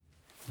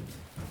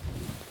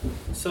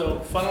So,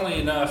 funnily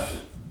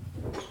enough,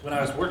 when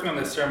I was working on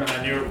this sermon,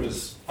 I knew it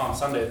was Palm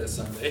Sunday this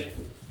Sunday.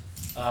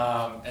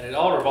 And it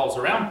all revolves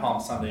around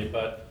Palm Sunday,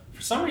 but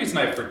for some reason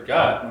I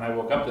forgot when I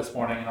woke up this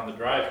morning and on the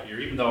drive here,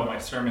 even though my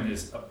sermon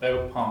is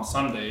about Palm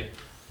Sunday.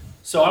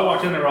 So I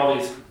walked in, there were all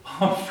these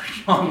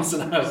palms,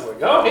 and I was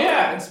like, oh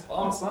yeah, it's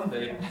Palm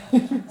Sunday.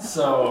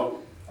 So,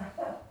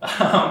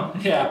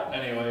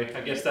 anyway,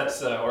 I guess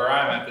that's where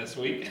I'm at this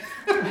week.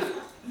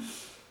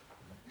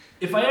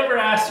 If I ever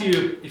asked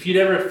you if you'd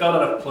ever felt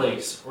out of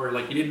place, or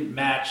like you didn't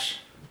match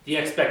the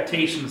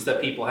expectations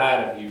that people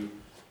had of you,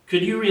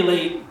 could you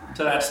relate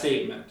to that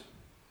statement?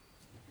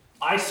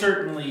 I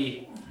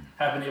certainly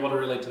have been able to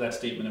relate to that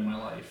statement in my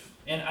life.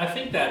 And I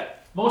think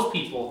that most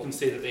people can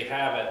say that they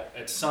have it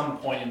at some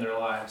point in their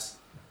lives.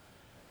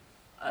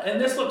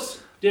 And this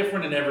looks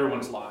different in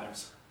everyone's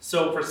lives.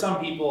 So for some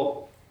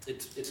people,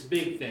 it's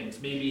big things.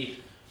 Maybe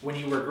when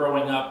you were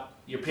growing up,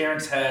 your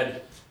parents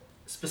had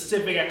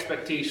specific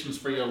expectations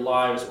for your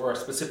lives, or a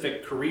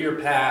specific career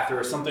path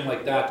or something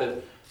like that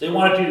that they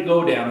wanted you to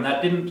go down, and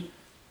that didn't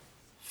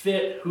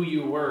fit who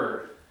you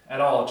were at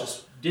all. It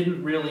just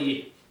didn't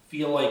really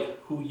feel like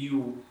who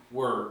you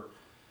were.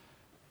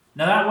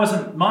 Now that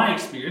wasn't my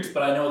experience,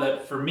 but I know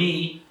that for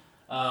me,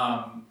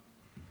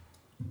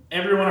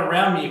 everyone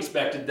around me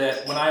expected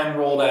that when I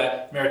enrolled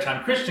at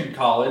Maritime Christian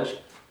College,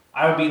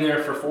 I would be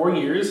there for 4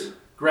 years,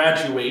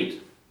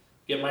 graduate,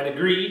 get my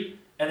degree,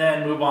 and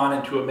then move on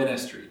into a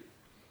ministry.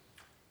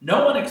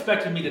 No one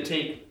expected me to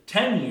take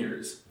 10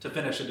 years to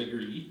finish a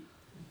degree,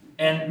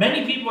 and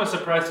many people are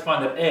surprised to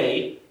find that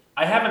A,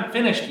 I haven't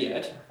finished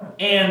yet,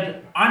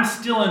 and I'm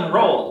still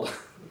enrolled.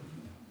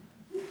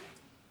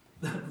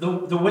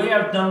 The way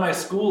I've done my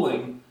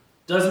schooling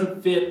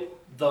doesn't fit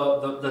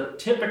the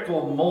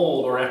typical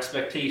mold or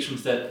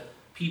expectations that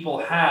people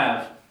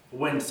have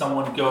when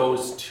someone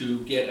goes to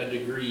get a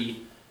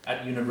degree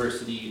at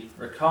university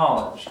or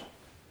college.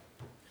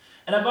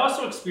 And I've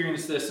also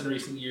experienced this in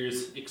recent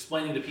years,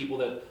 explaining to people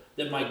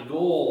that my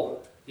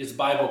goal is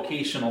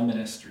bivocational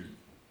ministry.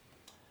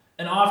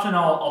 And often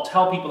I'll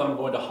tell people that I'm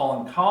going to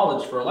Holland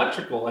College for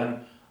electrical,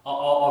 and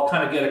I'll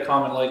kind of get a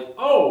comment like,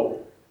 oh,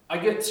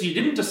 so you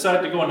didn't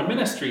decide to go into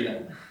ministry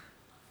then?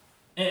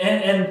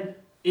 And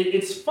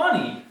it's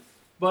funny,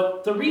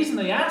 but the reason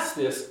they ask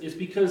this is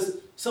because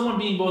someone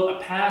being both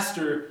a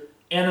pastor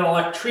and an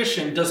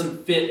electrician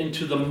doesn't fit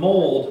into the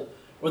mold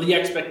or the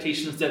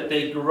expectations that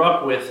they grew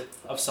up with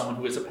of someone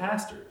who is a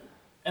pastor.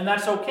 And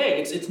that's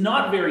okay. It's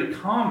not very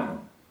common.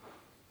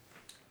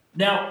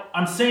 Now,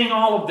 I'm saying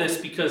all of this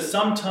because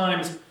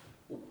sometimes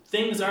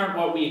things aren't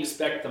what we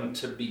expect them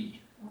to be.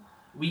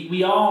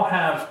 We all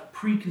have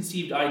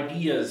preconceived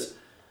ideas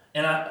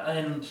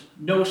and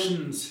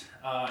notions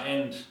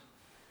and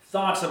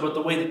thoughts about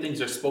the way that things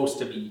are supposed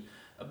to be,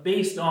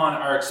 based on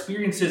our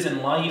experiences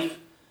in life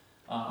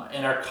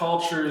and our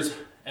cultures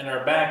and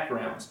our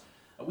backgrounds.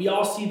 We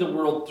all see the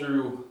world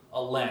through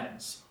a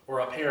lens or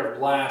a pair of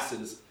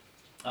glasses.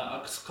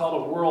 It's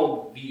called a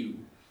world view.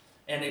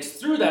 And it's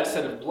through that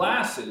set of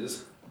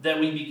glasses that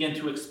we begin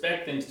to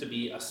expect things to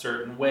be a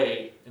certain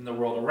way in the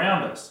world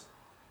around us.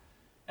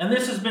 And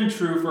this has been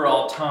true for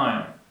all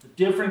time.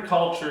 Different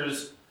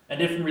cultures and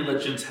different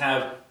religions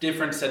have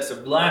different sets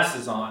of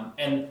glasses on,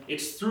 and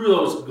it's through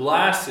those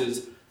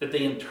glasses that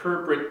they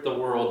interpret the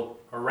world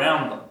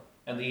around them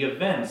and the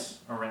events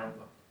around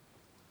them.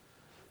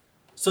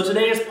 So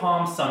today is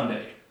Palm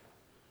Sunday.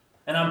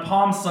 And on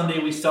Palm Sunday,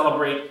 we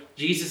celebrate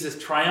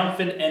Jesus'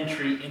 triumphant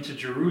entry into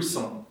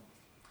Jerusalem.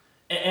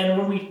 And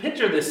when we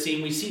picture this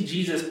scene, we see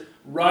Jesus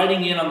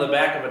riding in on the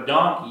back of a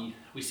donkey.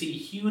 We see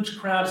huge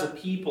crowds of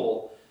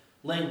people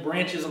laying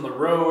branches on the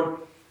road,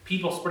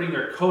 people spreading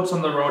their coats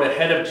on the road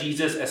ahead of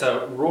Jesus as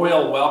a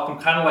royal welcome,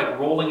 kind of like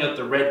rolling out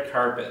the red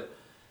carpet.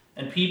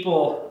 And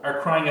people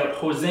are crying out,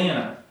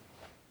 Hosanna.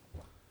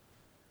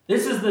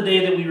 This is the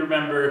day that we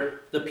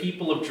remember the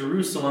people of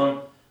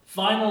Jerusalem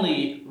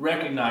finally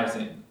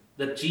recognizing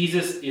that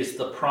Jesus is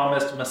the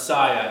promised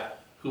Messiah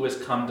who has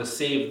come to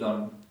save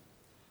them.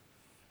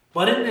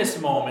 But in this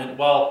moment,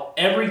 while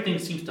everything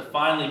seems to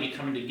finally be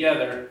coming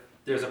together,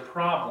 there's a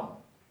problem.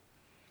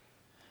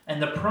 And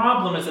the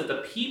problem is that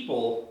the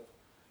people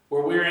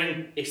were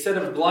wearing a set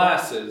of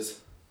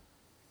glasses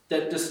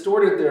that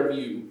distorted their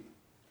view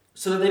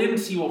so that they didn't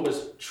see what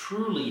was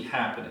truly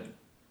happening.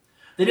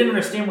 They didn't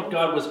understand what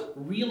God was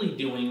really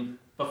doing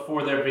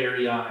before their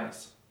very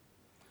eyes.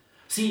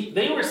 See,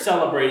 they were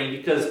celebrating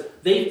because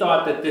they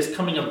thought that this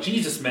coming of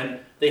Jesus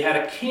meant they had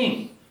a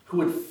king who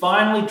would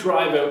finally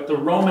drive out the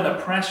Roman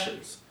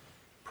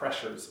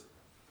pressures.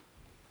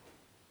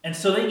 And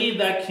so they gave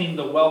that king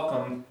the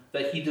welcome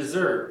that he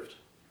deserved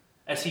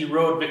as he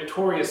rode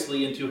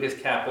victoriously into his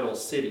capital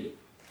city.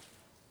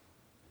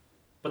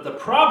 But the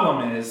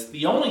problem is,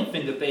 the only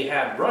thing that they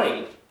had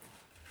right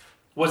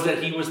was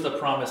that he was the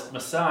promised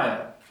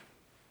Messiah.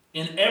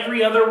 In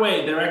every other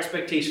way, their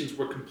expectations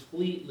were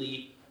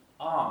completely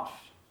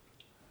off.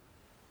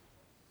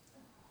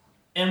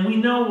 And we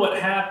know what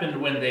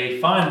happened when they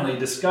finally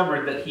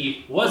discovered that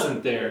he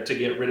wasn't there to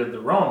get rid of the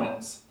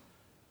Romans.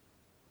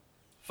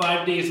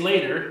 5 days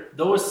later,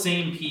 those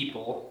same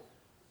people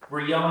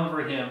were yelling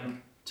for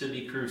him to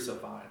be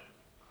crucified.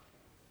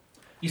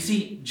 You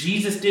see,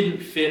 Jesus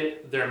didn't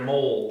fit their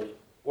mold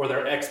or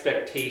their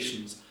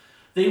expectations.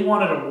 They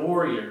wanted a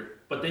warrior,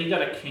 but they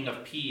got a king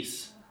of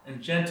peace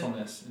and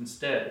gentleness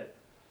instead.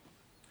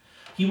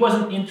 He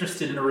wasn't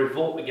interested in a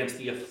revolt against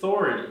the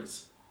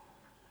authorities.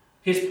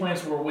 His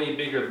plans were way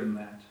bigger than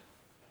that.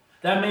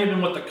 That may have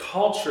been what the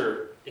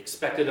culture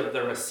expected of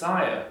their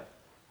Messiah,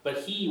 but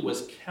he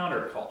was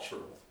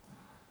countercultural.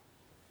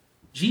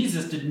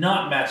 Jesus did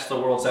not match the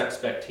world's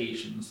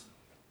expectations,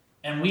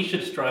 and we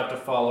should strive to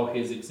follow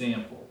his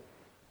example.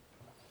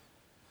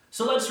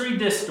 So let's read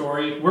this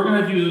story. We're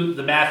going to do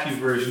the Matthew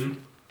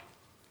version.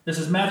 This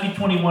is Matthew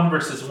 21,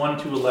 verses 1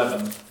 to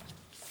 11.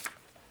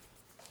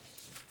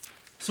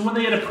 So when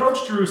they had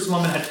approached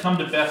Jerusalem and had come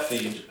to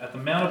Bethphage at the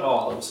Mount of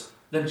Olives,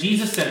 then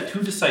Jesus sent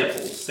 2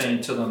 disciples,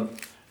 saying to them,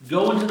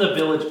 "Go into the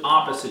village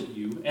opposite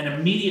you, and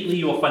immediately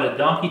you will find a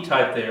donkey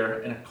tied there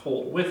and a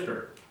colt with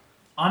her.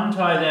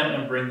 Untie them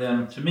and bring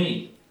them to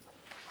me.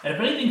 And if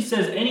anything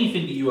says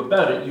anything to you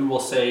about it, you will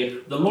say,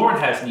 'The Lord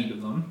has need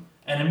of them,'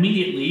 and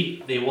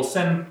immediately they will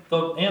send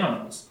the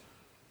animals."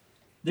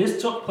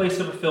 This took place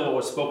to fulfill what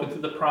was spoken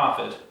through the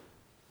prophet.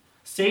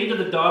 "Say to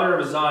the daughter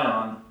of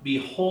Zion,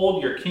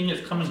 Behold, your king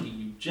is coming to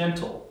you,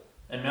 gentle,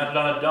 and mounted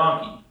on a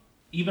donkey,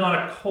 even on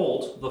a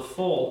colt, the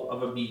foal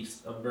of a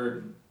beast of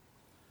burden."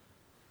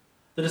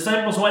 The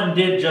disciples went and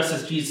did just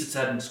as Jesus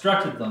had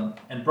instructed them,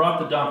 and brought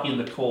the donkey and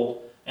the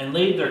colt, and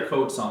laid their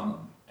coats on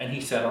them, and he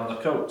sat on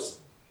the coats.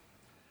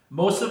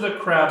 Most of the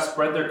crowd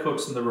spread their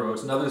coats in the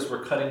roads, and others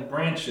were cutting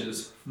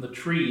branches from the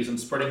trees and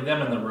spreading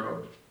them in the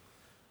road.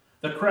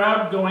 The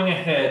crowds going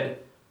ahead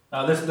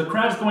of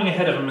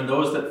him and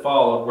those that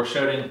followed were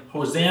shouting,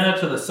 "Hosanna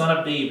to the Son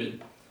of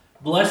David!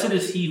 Blessed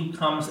is he who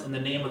comes in the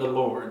name of the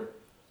Lord!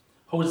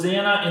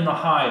 Hosanna in the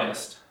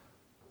highest!"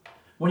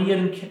 When he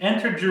had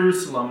entered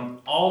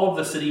Jerusalem, all of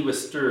the city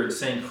was stirred,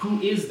 saying,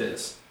 "Who is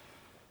this?"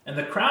 And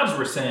the crowds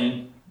were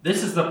saying,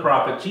 "This is the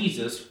prophet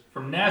Jesus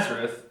from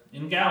Nazareth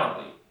in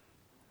Galilee."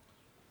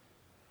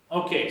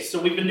 Okay, so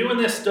we've been doing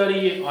this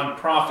study on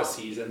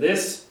prophecies, and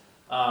this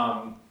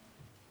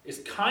is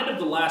kind of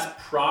the last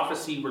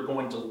prophecy we're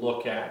going to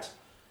look at.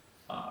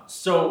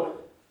 So,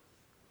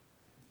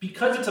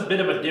 because it's a bit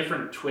of a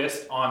different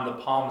twist on the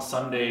Palm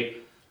Sunday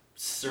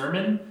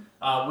sermon,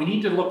 we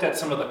need to look at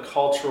some of the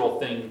cultural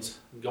things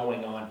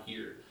going on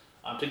here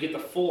to get the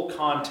full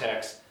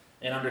context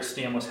and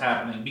understand what's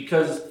happening.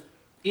 Because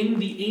in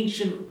the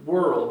ancient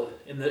world,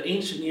 in the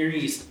ancient Near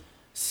East,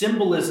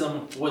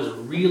 symbolism was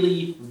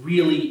really,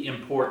 really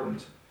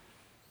important.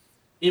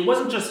 It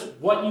wasn't just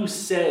what you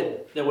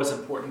said that was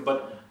important,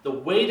 but the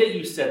way that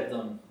you said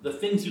them, the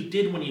things you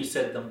did when you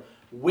said them,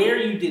 where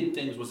you did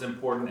things was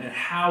important, and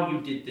how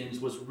you did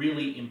things was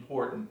really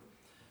important.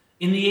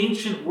 In the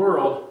ancient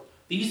world,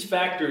 these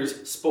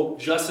factors spoke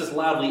just as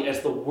loudly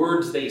as the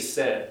words they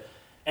said.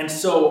 And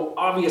so,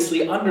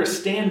 obviously,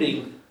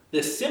 understanding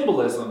this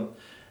symbolism,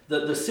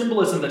 the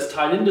symbolism that's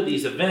tied into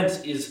these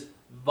events is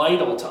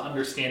vital to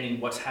understanding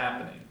what's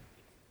happening.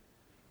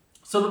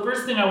 So the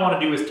first thing I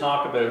want to do is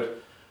talk about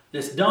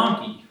this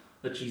donkey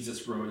that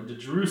Jesus rode into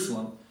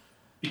Jerusalem,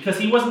 because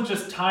he wasn't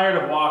just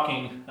tired of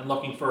walking and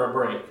looking for a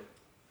break.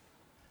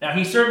 Now,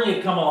 he certainly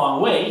had come a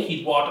long way.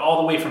 He'd walked all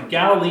the way from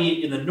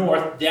Galilee in the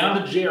north down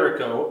to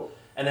Jericho,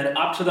 and then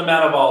up to the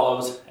Mount of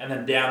Olives, and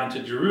then down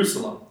into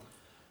Jerusalem.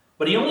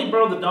 But he only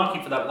rode the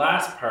donkey for that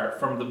last part,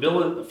 from the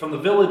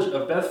village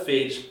of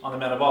Bethphage on the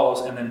Mount of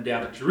Olives, and then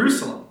down to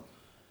Jerusalem.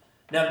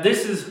 Now,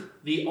 this is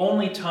the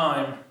only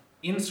time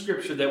in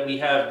Scripture that we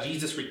have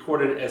Jesus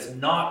recorded as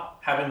not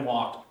having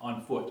walked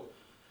on foot.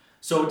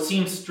 So it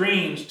seems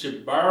strange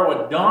to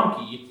borrow a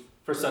donkey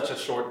for such a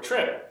short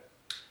trip.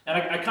 And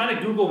I kind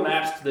of Google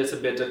Maps this a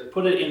bit to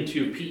put it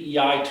into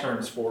PEI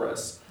terms for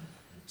us.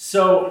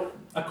 So,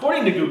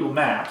 according to Google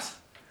Maps,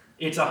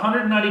 it's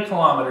 190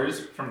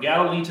 kilometers from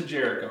Galilee to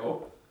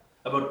Jericho,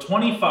 about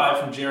 25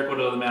 from Jericho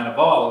to the Mount of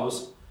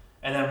Olives,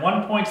 and then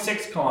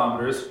 1.6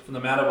 kilometers from the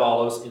Mount of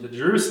Olives into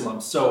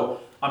Jerusalem. So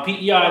on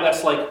PEI,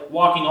 that's like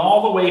walking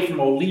all the way from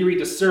O'Leary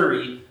to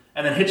Surrey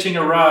and then hitching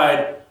a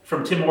ride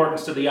from Tim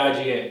Hortons to the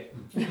IGA.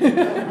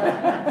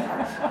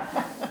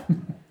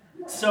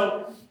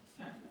 So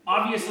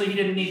obviously he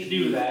didn't need to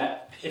do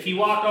that. If he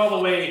walked all the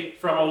way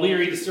from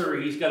O'Leary to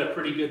Surrey, he's got a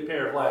pretty good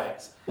pair of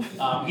legs.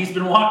 He's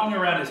been walking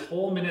around his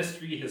whole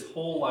ministry, his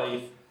whole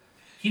life.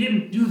 He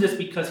didn't do this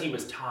because he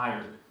was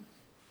tired.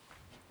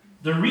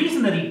 The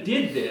reason that he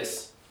did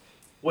this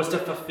was to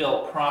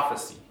fulfill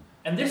prophecy.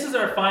 And this is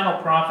our final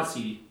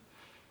prophecy.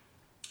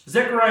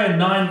 Zechariah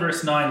 9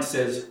 verse 9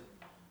 says,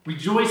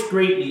 "Rejoice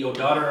greatly, O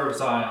daughter of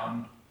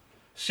Zion.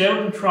 Shout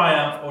in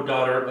triumph, O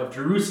daughter of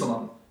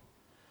Jerusalem.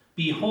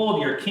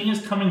 Behold, your king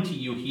is coming to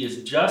you. He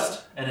is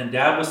just and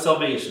endowed with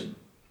salvation.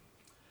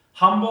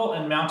 Humble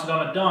and mounted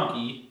on a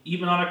donkey,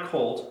 even on a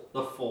colt,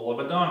 the foal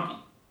of a donkey."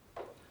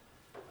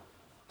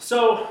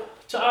 So,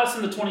 to us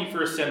in the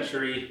 21st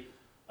century,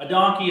 a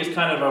donkey is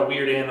kind of a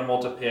weird animal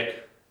to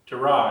pick to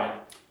ride.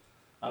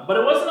 But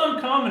it wasn't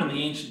uncommon in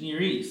the ancient Near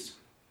East.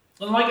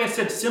 And like I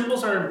said,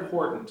 symbols are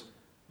important,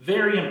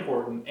 very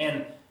important.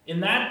 And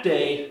in that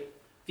day,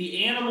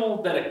 the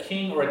animal that a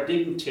king or a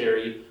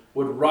dignitary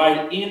would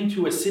ride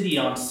into a city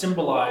on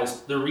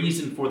symbolized the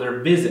reason for their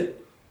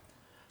visit.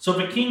 So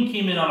if a king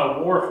came in on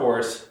a war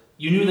horse,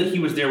 you knew that he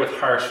was there with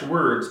harsh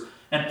words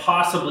and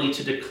possibly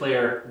to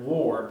declare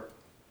war.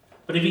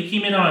 But if he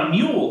came in on a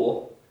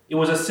mule, it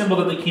was a symbol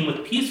that they came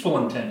with peaceful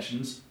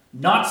intentions,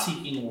 not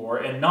seeking war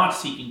and not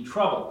seeking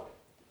trouble.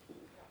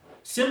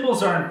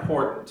 Symbols are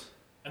important,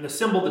 and the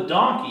symbol, the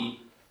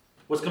donkey,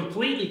 was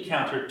completely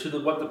counter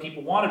to what the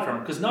people wanted from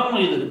him, because not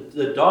only did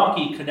the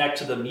donkey connect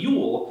to the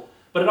mule,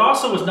 but it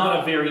also was not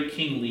a very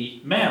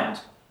kingly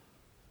mount.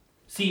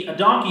 See, a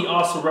donkey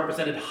also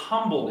represented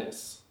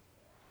humbleness.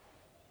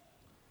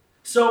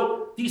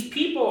 So these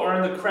people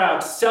are in the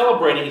crowd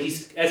celebrating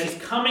as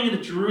he's coming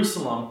into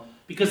Jerusalem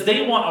because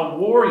they want a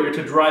warrior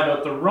to drive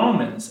out the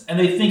Romans, and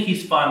they think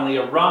he's finally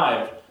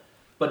arrived.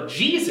 But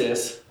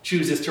Jesus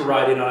chooses to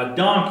ride in on a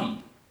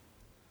donkey,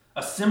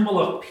 a symbol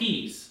of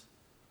peace,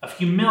 of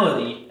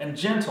humility and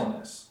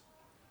gentleness.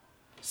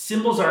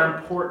 Symbols are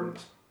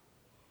important.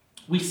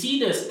 We see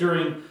this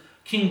during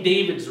King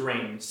David's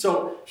reign.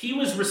 So he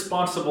was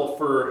responsible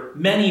for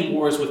many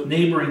wars with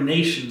neighboring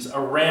nations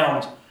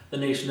around the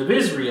nation of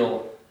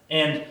Israel.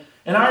 And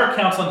in our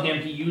accounts on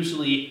him, he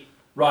usually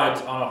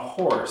rides on a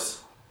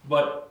horse.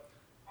 But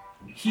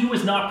he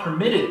was not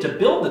permitted to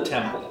build the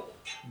temple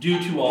due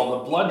to all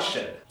the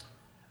bloodshed.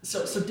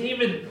 So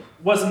David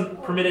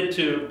wasn't permitted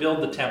to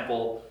build the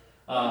temple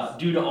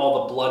due to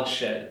all the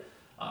bloodshed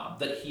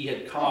that he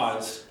had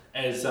caused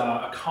as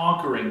a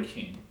conquering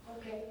king.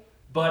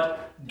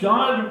 But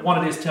God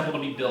wanted his temple to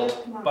be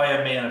built by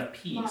a man of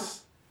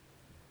peace.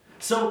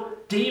 So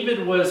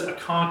David was a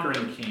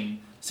conquering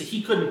king, so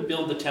he couldn't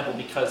build the temple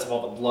because of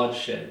all the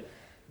bloodshed.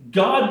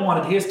 God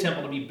wanted his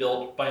temple to be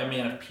built by a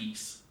man of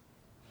peace.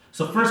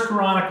 So 1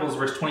 Chronicles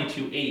verse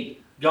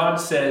 22:8, God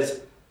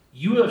says,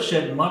 "You have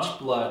shed much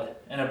blood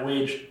and have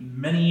waged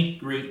many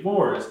great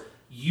wars.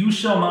 You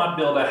shall not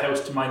build a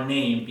house to my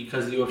name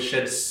because you have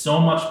shed so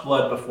much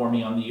blood before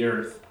me on the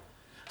earth."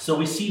 So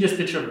we see this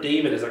picture of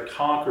David as a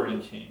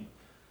conquering king.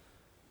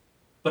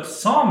 But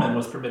Solomon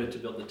was permitted to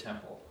build the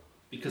temple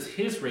because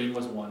his reign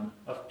was one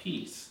of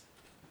peace.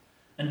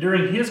 And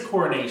during his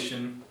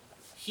coronation,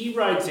 he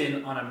rides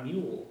in on a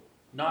mule,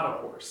 not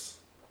a horse.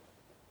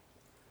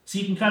 So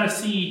you can kind of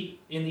see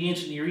in the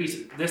ancient Near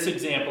East this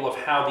example of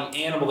how the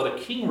animal that a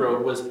king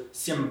rode was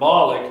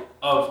symbolic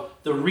of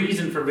the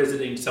reason for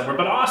visiting somewhere,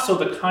 but also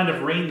the kind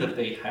of reign that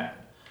they had.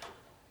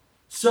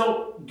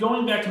 So,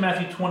 going back to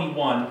Matthew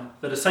 21,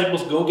 the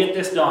disciples go get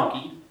this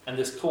donkey and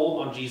this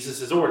colt on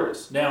Jesus'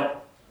 orders.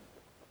 Now,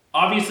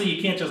 obviously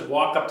you can't just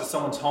walk up to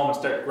someone's home and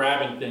start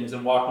grabbing things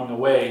and walking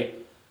away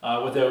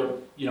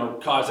without,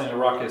 causing a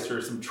ruckus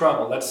or some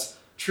trouble. That's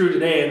true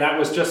today, and that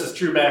was just as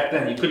true back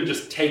then. You couldn't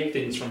just take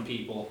things from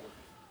people.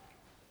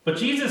 But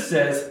Jesus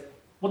says,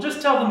 well,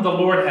 just tell them the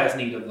Lord has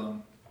need of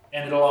them,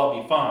 and it'll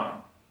all be fine.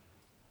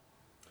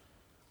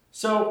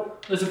 So,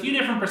 there's a few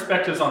different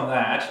perspectives on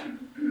that.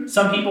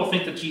 Some people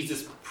think that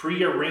Jesus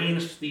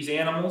prearranged these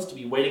animals to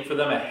be waiting for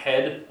them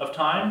ahead of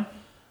time.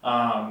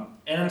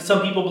 And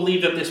some people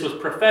believe that this was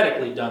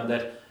prophetically done,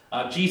 that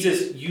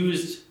Jesus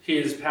used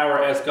his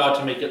power as God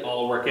to make it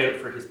all work out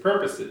for his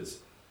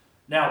purposes.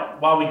 Now,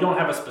 while we don't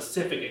have a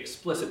specific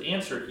explicit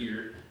answer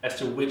here as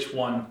to which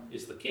one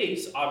is the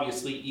case,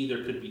 obviously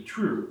either could be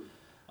true.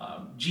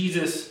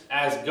 Jesus,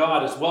 as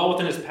God, is well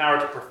within his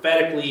power to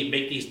prophetically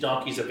make these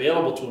donkeys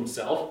available to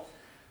himself.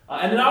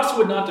 And it also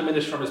would not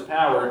diminish from his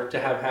power to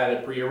have had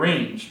it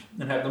prearranged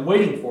and have them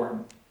waiting for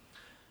him.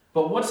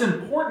 But what's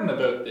important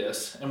about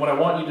this, and what I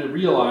want you to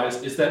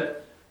realize, is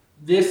that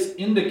this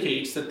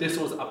indicates that this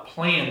was a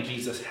plan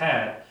Jesus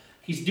had.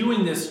 He's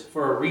doing this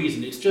for a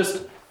reason. It's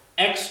just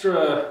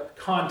extra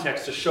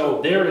context to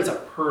show there is a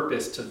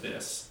purpose to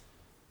this.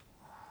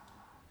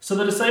 So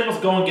the disciples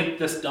go and get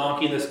this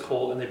donkey and this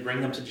colt, and they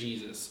bring them to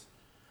Jesus.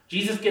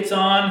 Jesus gets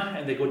on,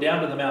 and they go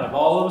down to the Mount of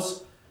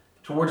Olives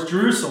towards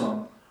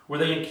Jerusalem, where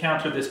they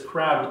encounter this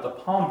crowd with the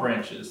palm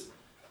branches.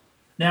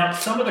 Now,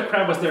 some of the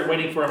crowd was there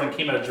waiting for him and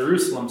came out of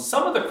Jerusalem.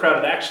 Some of the crowd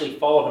had actually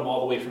followed him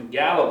all the way from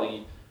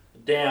Galilee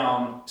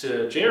down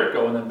to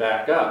Jericho and then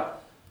back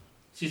up.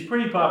 So he's a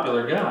pretty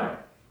popular guy.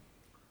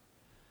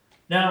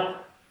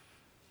 Now,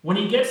 when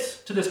he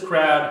gets to this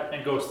crowd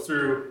and goes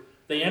through,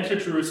 they enter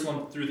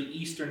Jerusalem through the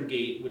eastern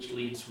gate, which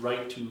leads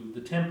right to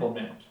the Temple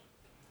Mount.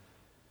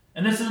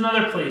 And this is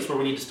another place where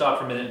we need to stop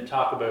for a minute and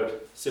talk about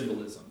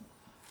symbolism,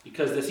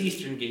 because this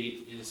eastern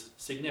gate is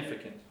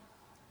significant.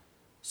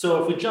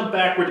 So if we jump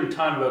backward in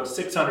time about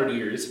 600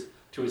 years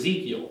to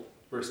Ezekiel,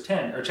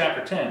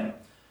 chapter 10,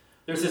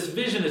 there's this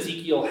vision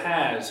Ezekiel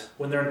has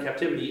when they're in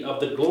captivity of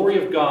the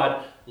glory of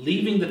God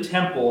leaving the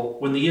temple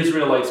when the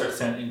Israelites are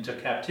sent into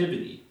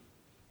captivity.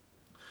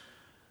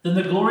 Then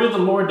the glory of the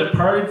Lord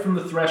departed from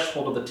the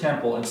threshold of the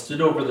temple and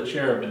stood over the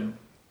cherubim.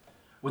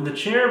 When the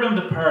cherubim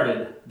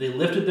departed, they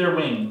lifted their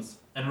wings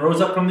and rose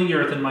up from the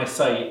earth in my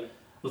sight,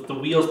 with the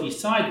wheels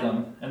beside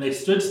them, and they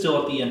stood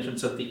still at the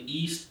entrance of the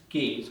east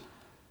gate.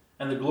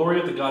 and the glory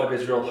of the God of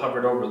Israel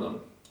hovered over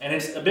them. And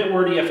it's a bit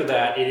wordy after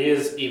that. It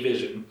is a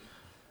vision.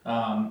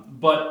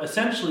 But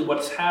essentially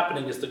what's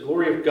happening is the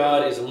glory of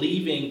God is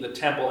leaving the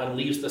temple and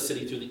leaves the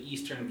city through the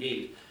eastern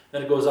gate.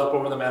 Then it goes up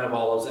over the Mount of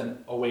Olives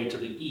and away to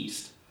the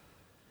east.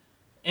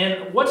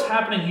 And what's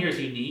happening here is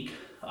unique.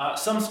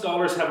 Some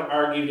scholars have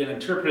argued and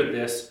interpreted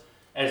this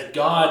as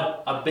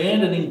God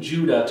abandoning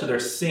Judah to their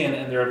sin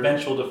and their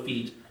eventual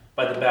defeat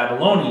by the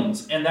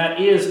Babylonians. And that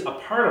is a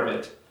part of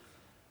it.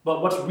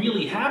 But what's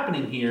really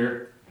happening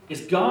here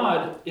is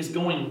God is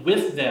going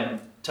with them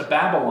to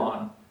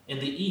Babylon in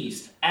the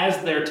east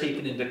as they're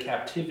taken into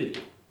captivity.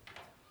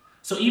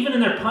 So even in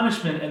their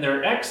punishment and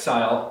their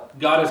exile,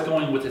 God is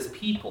going with his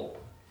people,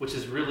 which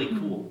is really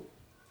cool.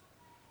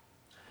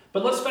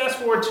 But let's fast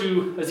forward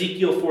to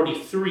Ezekiel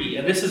 43,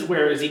 and this is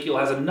where Ezekiel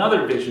has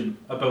another vision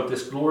about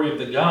this glory of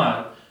the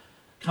God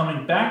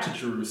coming back to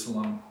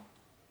Jerusalem.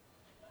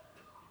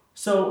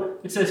 So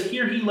it says,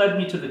 "Here he led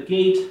me to the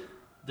gate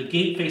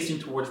facing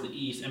towards the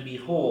east, and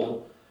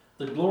behold,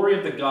 the glory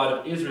of the God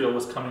of Israel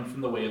was coming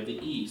from the way of the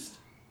east."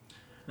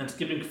 And then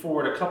skipping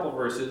forward a couple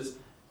verses,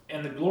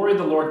 "And the glory of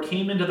the Lord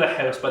came into the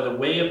house by the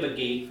way of the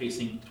gate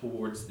facing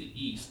towards the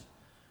east.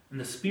 And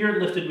the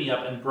Spirit lifted me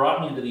up and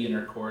brought me into the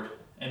inner court,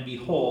 and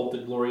behold, the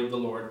glory of the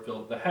Lord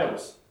filled the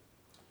house."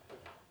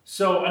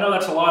 So I know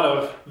that's a lot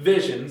of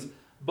visions,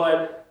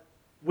 but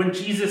when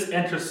Jesus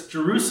enters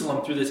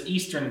Jerusalem through this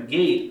eastern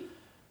gate,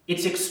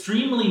 it's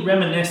extremely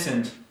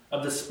reminiscent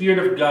of the Spirit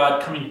of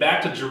God coming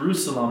back to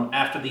Jerusalem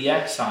after the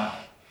exile.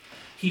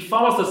 He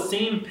follows the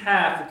same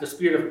path that the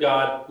Spirit of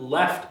God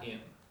left in.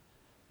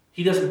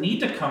 He doesn't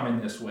need to come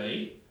in this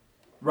way,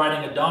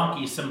 riding a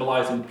donkey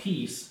symbolizing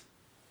peace,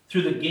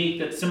 through the gate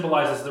that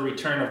symbolizes the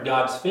return of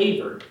God's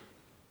favor.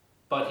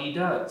 But he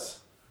does.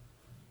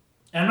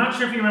 And I'm not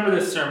sure if you remember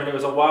this sermon. It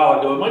was a while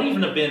ago. It might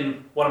even have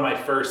been one of my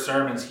first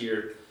sermons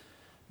here.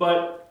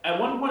 But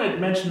at one point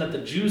I'd mentioned that the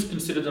Jews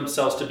considered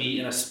themselves to be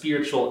in a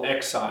spiritual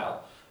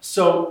exile.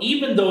 So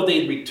even though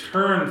they'd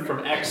returned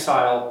from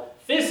exile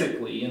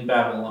physically in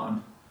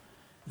Babylon,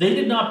 they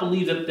did not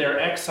believe that their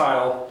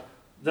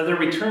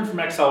return from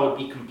exile would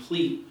be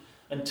complete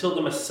until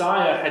the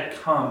Messiah had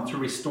come to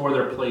restore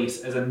their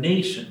place as a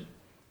nation.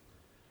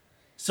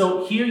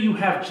 So here you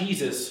have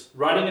Jesus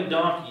riding a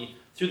donkey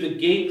through the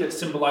gate that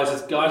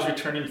symbolizes God's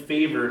returning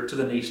favor to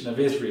the nation of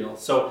Israel.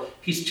 So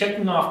he's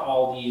checking off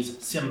all these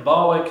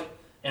symbolic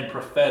and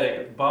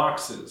prophetic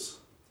boxes.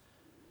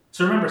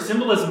 So remember,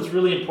 symbolism is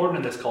really important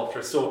in this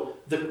culture. So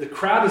the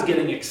crowd is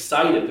getting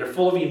excited. They're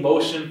full of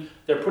emotion.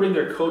 They're putting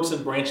their coats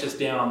and branches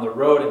down on the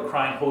road and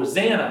crying,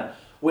 "Hosanna,"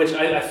 which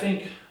I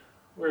think,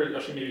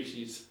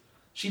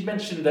 she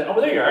mentioned that,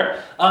 oh, there you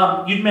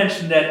are. You'd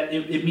mentioned that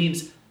it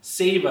means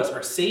save us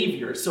or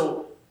savior.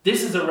 So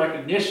this is a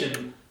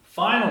recognition,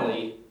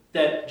 finally,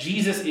 that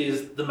Jesus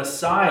is the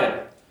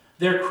Messiah.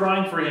 They're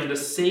crying for him to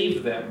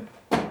save them.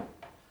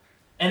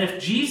 And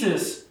if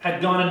Jesus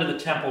had gone into the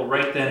temple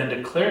right then and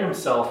declared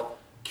himself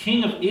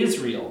King of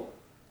Israel,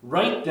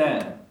 right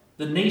then,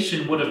 the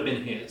nation would have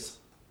been his.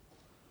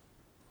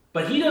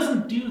 But he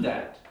doesn't do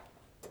that.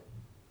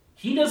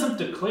 He doesn't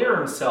declare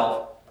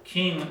himself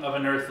king of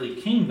an earthly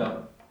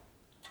kingdom.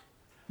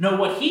 No,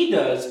 what he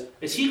does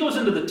is he goes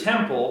into the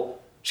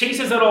temple,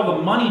 chases out all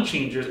the money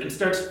changers, and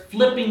starts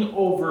flipping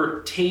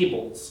over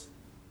tables.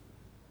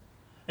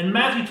 In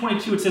Matthew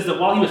 22, it says that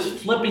while he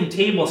was flipping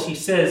tables, he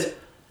says,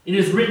 "It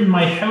is written,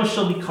 my house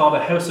shall be called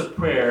a house of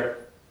prayer,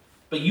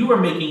 but you are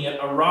making it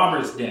a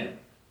robber's den."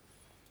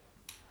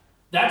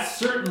 That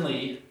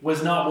certainly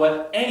was not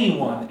what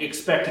anyone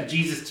expected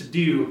Jesus to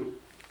do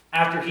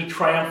after he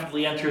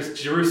triumphantly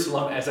enters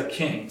Jerusalem as a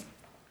king.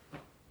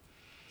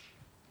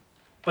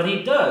 But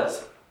he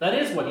does. That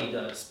is what he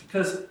does,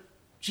 because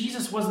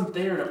Jesus wasn't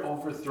there to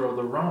overthrow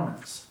the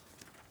Romans.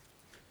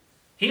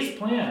 His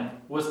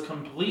plan was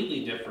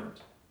completely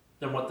different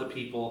than what the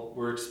people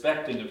were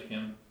expecting of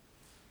him.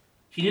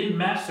 He didn't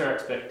match their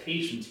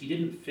expectations. He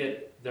didn't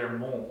fit their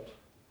mold.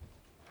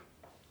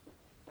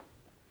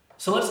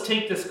 So let's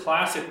take this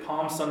classic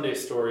Palm Sunday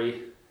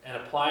story and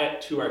apply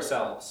it to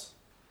ourselves.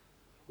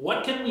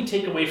 What can we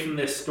take away from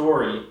this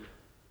story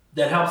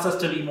that helps us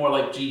to be more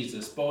like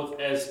Jesus, both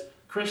as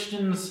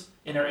Christians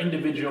in our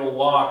individual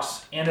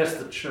walks and as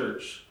the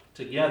church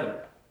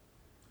together?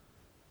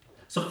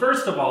 So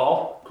first of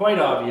all, quite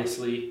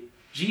obviously,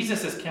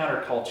 Jesus is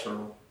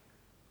countercultural.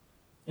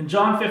 In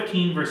John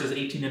 15, verses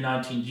 18 to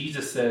 19,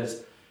 Jesus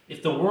says,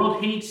 "If the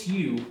world hates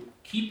you,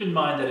 keep in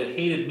mind that it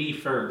hated me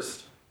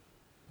first.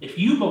 If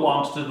you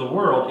belonged to the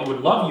world, it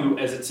would love you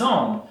as its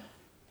own.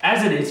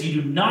 As it is,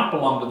 you do not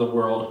belong to the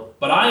world,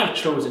 but I have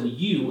chosen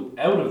you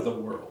out of the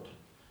world.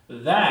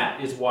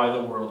 That is why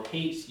the world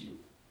hates you."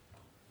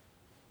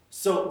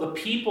 So the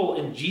people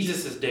in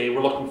Jesus' day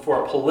were looking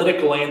for a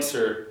political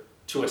answer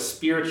to a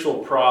spiritual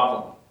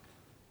problem.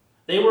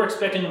 They were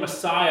expecting a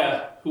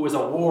Messiah who was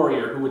a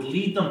warrior, who would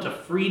lead them to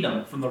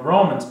freedom from the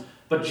Romans,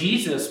 but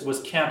Jesus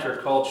was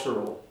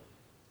countercultural.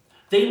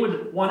 They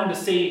would want him to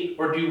say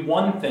or do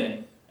one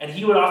thing, and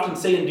he would often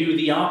say and do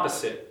the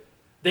opposite.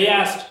 They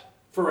asked,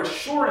 for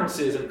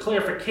assurances and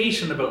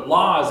clarification about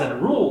laws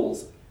and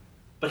rules.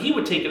 But he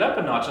would take it up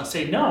a notch and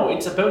say, no,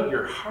 it's about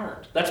your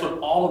heart. That's what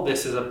all of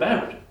this is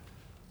about.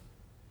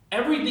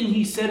 Everything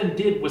he said and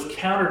did was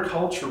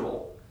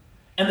countercultural.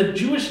 And the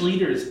Jewish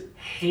leaders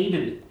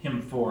hated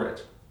him for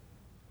it.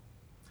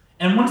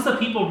 And once the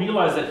people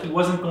realized that he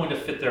wasn't going to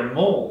fit their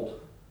mold,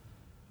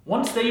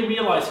 once they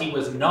realized he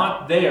was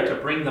not there to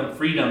bring them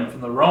freedom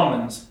from the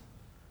Romans,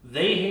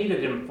 they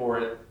hated him for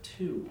it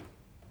too.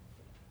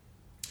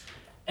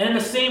 And in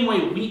the same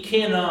way, we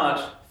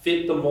cannot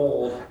fit the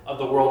mold of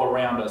the world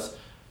around us.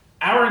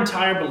 Our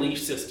entire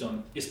belief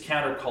system is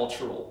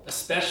countercultural,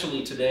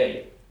 especially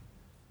today.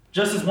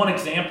 Just as one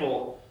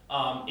example,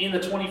 in the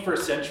 21st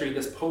century,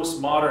 this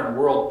postmodern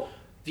world,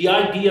 the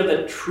idea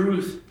that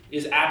truth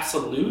is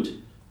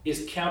absolute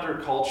is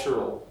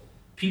countercultural.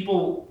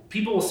 People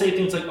will say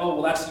things like, oh,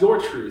 well, that's your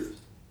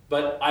truth,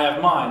 but I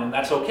have mine, and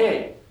that's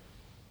okay.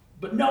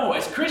 But no,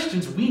 as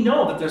Christians, we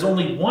know that there's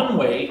only one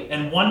way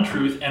and one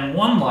truth and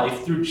one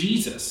life through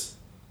Jesus.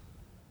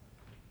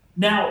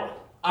 Now,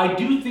 I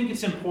do think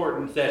it's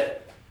important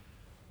that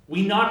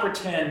we not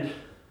pretend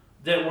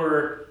that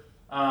we're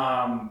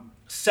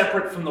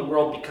separate from the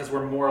world because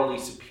we're morally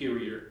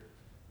superior.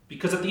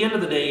 Because at the end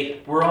of the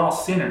day, we're all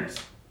sinners,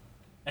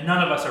 and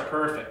none of us are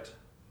perfect.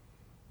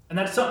 And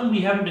that's something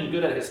we haven't been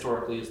good at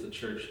historically as the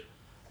church.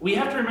 We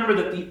have to remember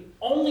that the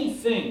only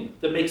thing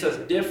that makes us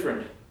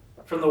different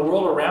from the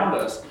world around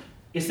us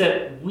is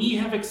that we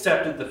have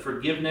accepted the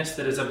forgiveness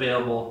that is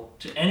available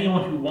to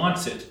anyone who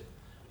wants it,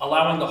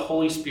 allowing the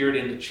Holy Spirit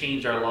in to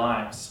change our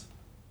lives.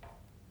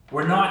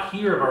 We're not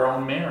here of our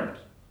own merit.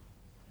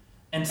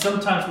 And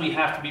sometimes we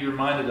have to be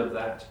reminded of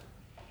that.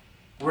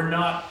 We're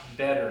not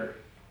better.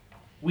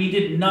 We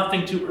did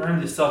nothing to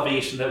earn the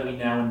salvation that we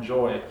now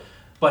enjoy.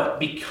 But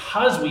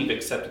because we've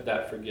accepted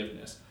that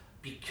forgiveness,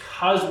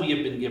 because we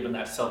have been given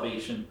that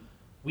salvation,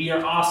 we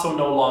are also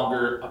no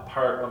longer a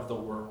part of the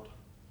world.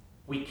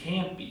 We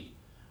can't be.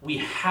 We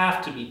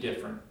have to be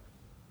different.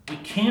 We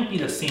can't be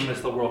the same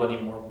as the world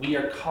anymore. We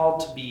are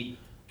called to be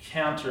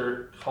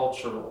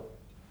countercultural.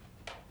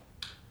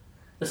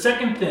 The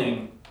second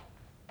thing,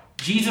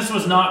 Jesus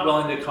was not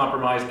willing to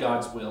compromise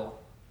God's will.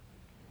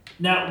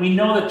 Now, we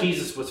know that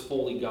Jesus was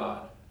fully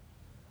God,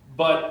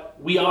 but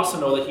we also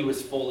know that he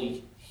was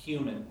fully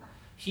human.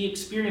 He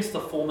experienced the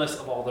fullness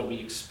of all that we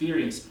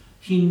experience.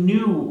 He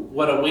knew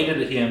what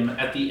awaited him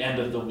at the end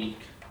of the week.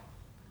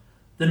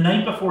 The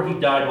night before he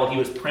died, while he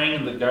was praying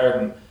in the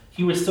garden,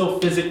 he was so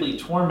physically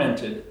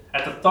tormented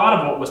at the thought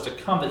of what was to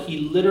come that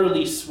he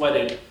literally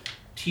sweated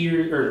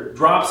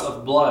drops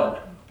of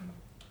blood.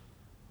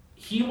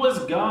 He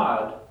was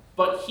God,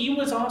 but he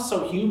was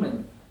also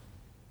human.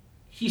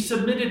 He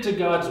submitted to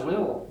God's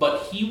will,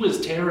 but he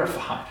was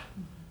terrified.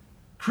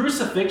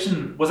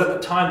 Crucifixion was at the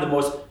time the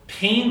most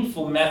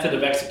painful method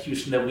of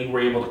execution that we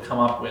were able to come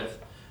up with.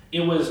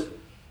 It was,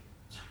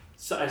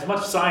 as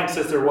much science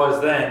as there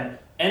was then,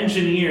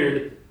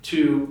 engineered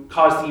to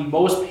cause the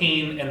most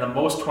pain and the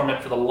most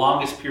torment for the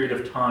longest period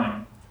of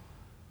time.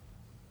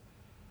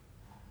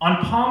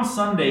 On Palm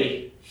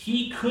Sunday,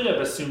 he could have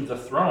assumed the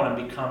throne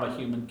and become a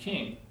human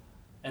king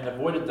and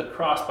avoided the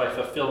cross by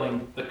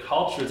fulfilling the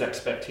culture's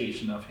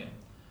expectation of him.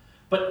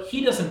 But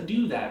he doesn't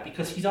do that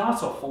because he's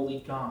also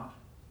fully God.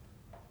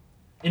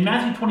 In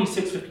Matthew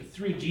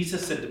 26:53,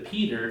 Jesus said to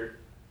Peter,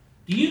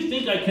 "Do you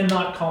think I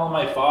cannot call on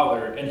my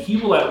Father, and he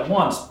will at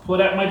once put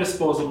at my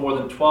disposal more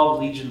than 12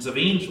 legions of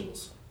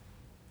angels?"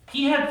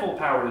 He had full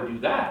power to do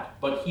that,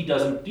 but he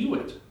doesn't do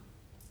it.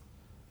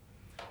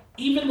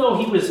 Even though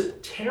he was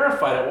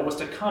terrified at what was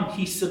to come,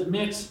 he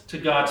submits to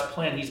God's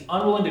plan. He's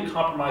unwilling to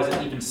compromise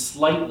it even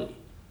slightly.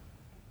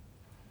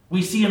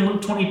 We see in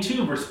Luke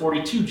 22, verse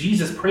 42,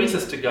 Jesus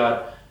praises to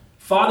God,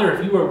 "Father,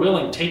 if you are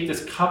willing, take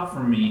this cup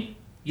from me,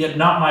 yet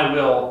not my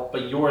will,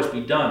 but yours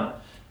be done."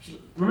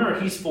 Remember,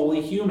 he's fully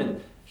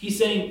human. He's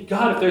saying,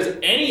 God, if there's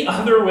any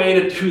other way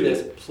to do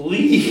this,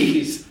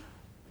 please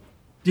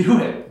do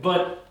it.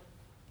 But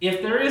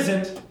if there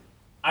isn't,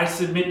 I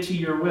submit to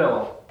your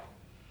will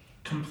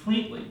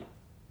completely.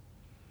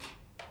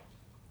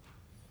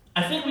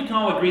 I think we can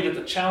all agree that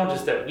the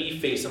challenges that we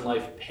face in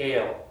life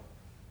pale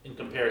in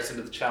comparison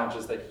to the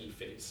challenges that he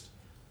faced.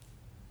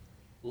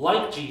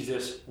 Like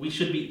Jesus, we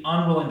should be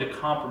unwilling to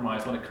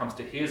compromise when it comes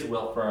to his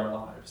will for our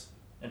lives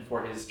and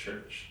for his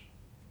church.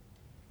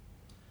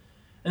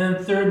 And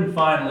then third and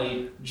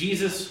finally,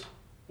 Jesus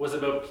was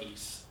about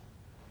peace.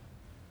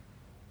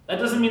 That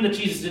doesn't mean that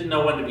Jesus didn't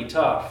know when to be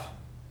tough.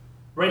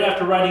 Right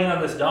after riding in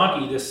on this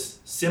donkey, this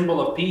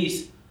symbol of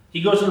peace,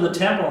 he goes into the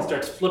temple and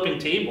starts flipping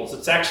tables.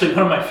 It's actually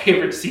one of my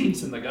favorite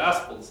scenes in the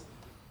Gospels.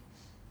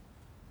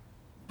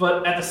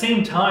 But at the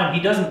same time, he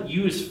doesn't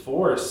use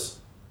force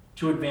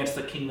to advance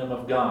the kingdom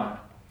of God.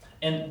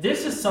 And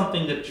this is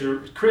something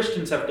that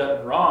Christians have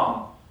gotten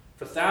wrong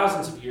for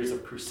thousands of years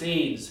of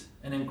crusades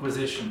and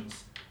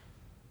inquisitions.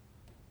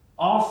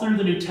 All through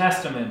the New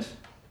Testament,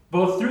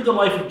 both through the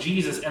life of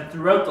Jesus and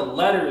throughout the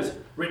letters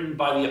written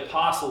by the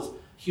apostles,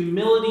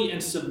 humility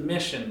and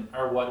submission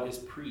are what is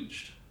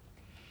preached.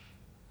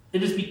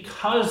 It is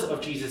because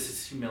of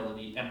Jesus'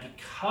 humility and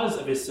because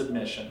of his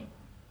submission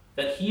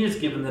that he is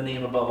given the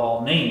name above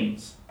all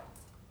names.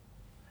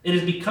 It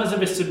is because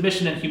of his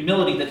submission and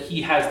humility that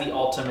he has the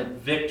ultimate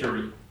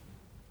victory.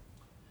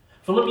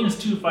 Philippians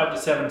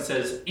 2:5-7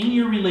 says, "In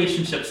your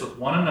relationships with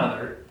one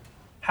another,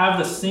 have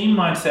the same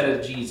mindset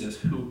as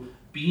Jesus, who,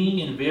 being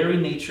in very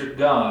nature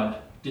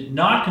God, did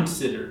not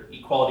consider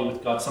equality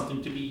with God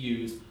something to be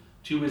used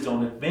to his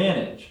own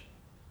advantage.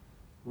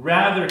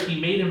 Rather, he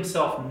made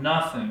himself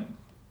nothing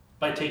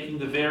by taking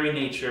the very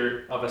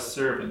nature of a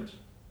servant."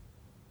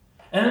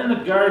 And in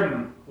the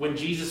garden, when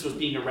Jesus was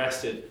being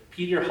arrested,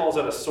 Peter hauls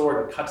out a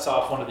sword and cuts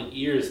off one of the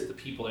ears of the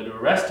people there to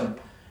arrest him.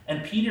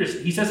 And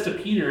he says to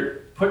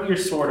Peter, "Put your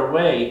sword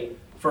away,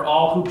 for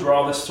all who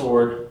draw the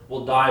sword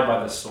will die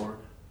by the sword."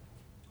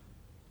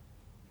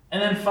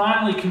 And then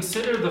finally,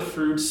 consider the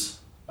fruits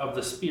of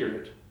the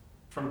Spirit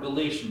from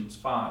Galatians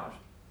 5.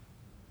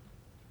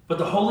 But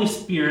the Holy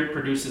Spirit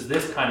produces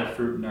this kind of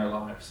fruit in our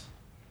lives: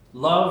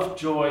 love,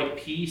 joy,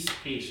 peace,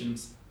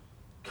 patience,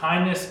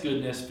 kindness,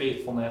 goodness,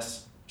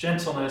 faithfulness,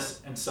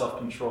 gentleness, and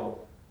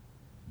self-control.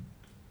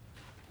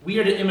 We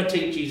are to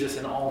imitate Jesus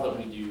in all that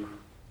we do,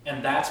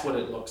 and that's what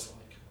it looks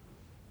like.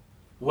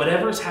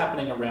 Whatever's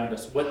happening around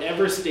us,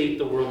 whatever state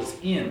the world is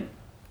in,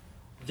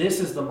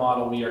 this is the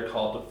model we are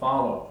called to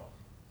follow.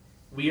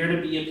 We are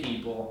to be a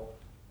people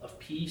of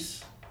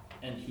peace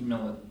and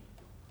humility.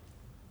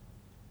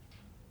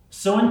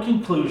 So in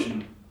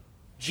conclusion,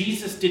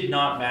 Jesus did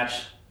not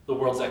match the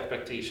world's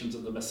expectations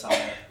of the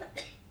Messiah.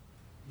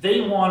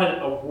 They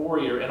wanted a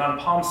warrior, and on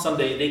Palm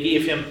Sunday, they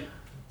gave him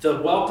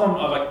the welcome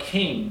of a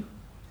king,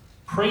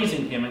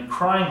 praising him and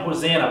crying,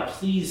 "Hosanna,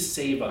 please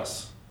save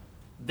us."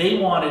 They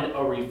wanted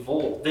a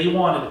revolt. They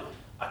wanted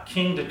a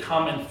king to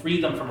come and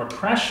free them from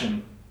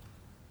oppression.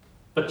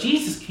 But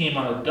Jesus came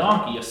on a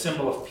donkey, a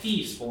symbol of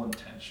peaceful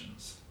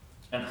intentions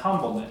and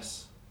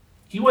humbleness.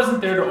 He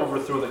wasn't there to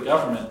overthrow the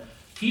government.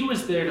 He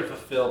was there to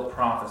fulfill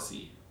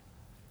prophecy.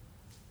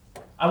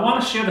 I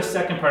want to share the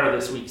second part of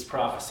this week's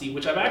prophecy,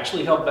 which I've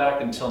actually held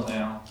back until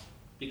now,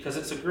 because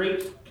it's a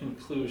great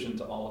conclusion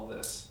to all of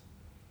this.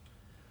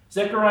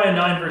 Zechariah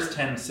 9 verse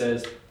 10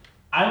 says,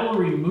 "I will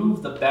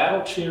remove the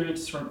battle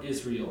chariots from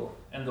Israel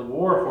and the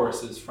war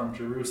horses from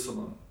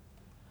Jerusalem.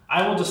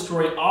 I will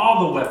destroy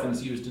all the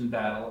weapons used in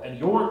battle, and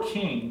your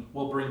king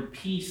will bring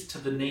peace to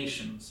the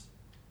nations.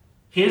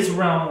 His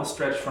realm will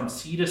stretch from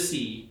sea to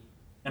sea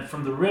and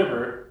from the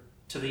river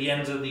to the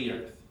ends of the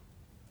earth."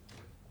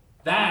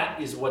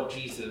 That is what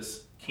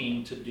Jesus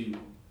came to do.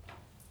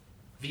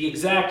 The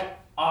exact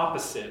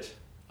opposite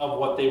of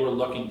what they were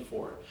looking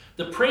for.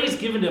 The praise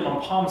given to him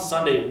on Palm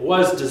Sunday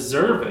was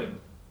deserving.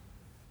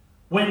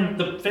 When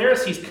the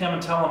Pharisees come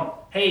and tell him,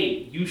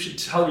 "Hey, you should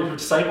tell your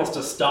disciples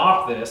to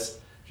stop this,"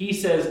 he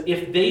says,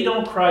 "If they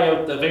don't cry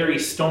out, the very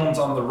stones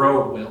on the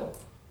road will."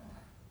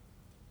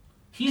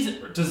 He's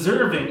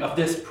deserving of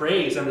this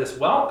praise and this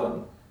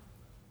welcome.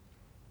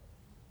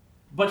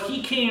 But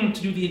he came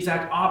to do the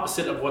exact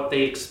opposite of what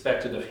they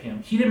expected of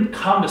him. He didn't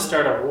come to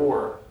start a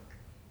war.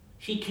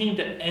 He came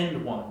to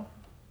end one.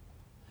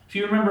 If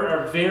you remember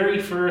our very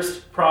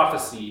first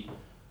prophecy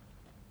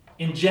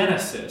in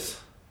Genesis,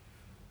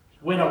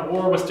 when a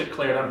war was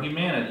declared on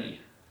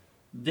humanity,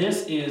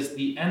 this is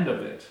the end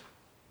of it.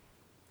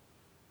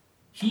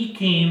 He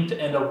came to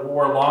end a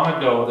war long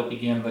ago that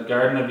began in the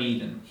Garden of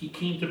Eden. He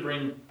came to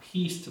bring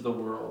peace to the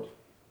world.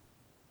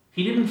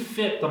 He didn't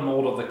fit the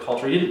mold of the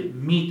culture. He didn't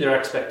meet their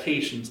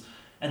expectations,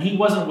 and he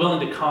wasn't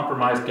willing to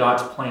compromise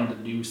God's plan to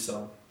do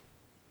so.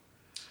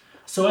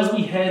 So as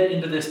we head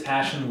into this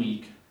Passion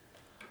Week,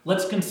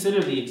 let's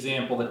consider the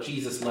example that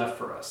Jesus left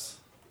for us.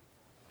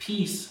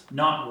 Peace,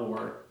 not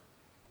war.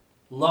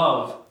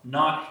 Love,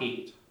 not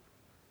hate.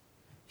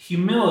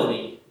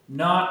 Humility,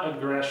 not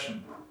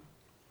aggression.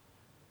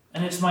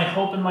 And it's my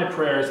hope and my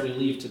prayer as we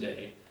leave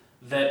today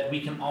that we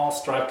can all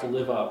strive to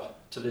live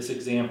up to this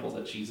example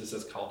that Jesus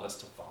has called us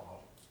to follow.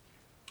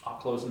 I'll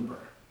close in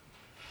prayer.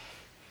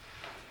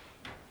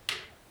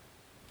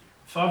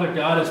 Father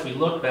God, as we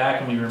look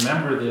back and we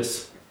remember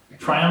this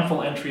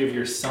triumphal entry of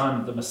your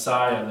Son, the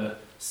Messiah, the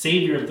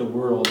Savior of the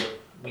world,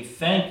 we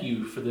thank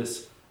you for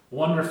this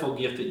wonderful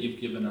gift that you've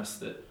given us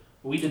that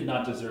we did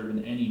not deserve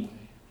in any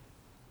way.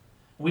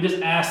 We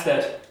just ask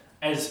that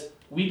as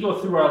we go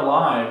through our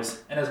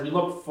lives and as we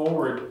look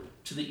forward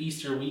to the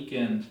Easter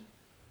weekend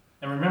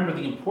and remember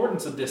the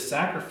importance of this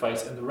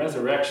sacrifice and the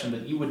resurrection,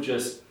 that you would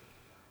just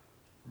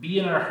be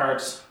in our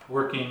hearts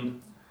working,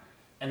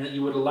 and that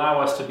you would allow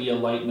us to be a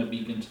light and a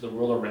beacon to the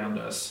world around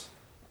us.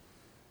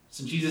 It's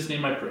in Jesus'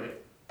 name I pray.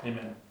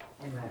 Amen.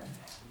 Amen.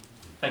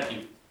 Thank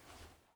you.